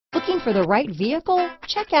Looking for the right vehicle?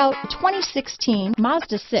 Check out 2016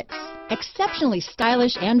 Mazda 6. Exceptionally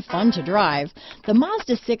stylish and fun to drive, the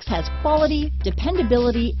Mazda 6 has quality,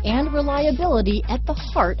 dependability, and reliability at the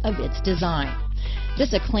heart of its design.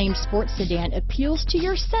 This acclaimed sports sedan appeals to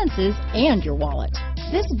your senses and your wallet.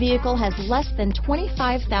 This vehicle has less than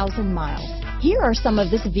 25,000 miles. Here are some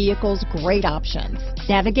of this vehicle's great options: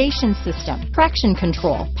 navigation system, traction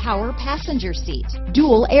control, power passenger seat,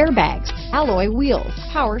 dual airbags, alloy wheels,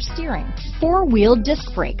 power steering, four-wheel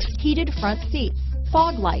disc brakes, heated front seats,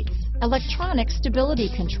 fog lights, electronic stability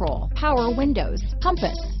control, power windows,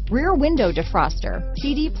 compass, rear window defroster,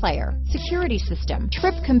 CD player, security system,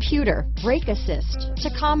 trip computer, brake assist,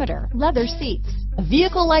 tachometer, leather seats. A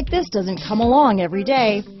vehicle like this doesn't come along every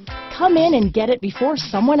day. Come in and get it before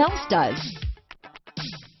someone else does.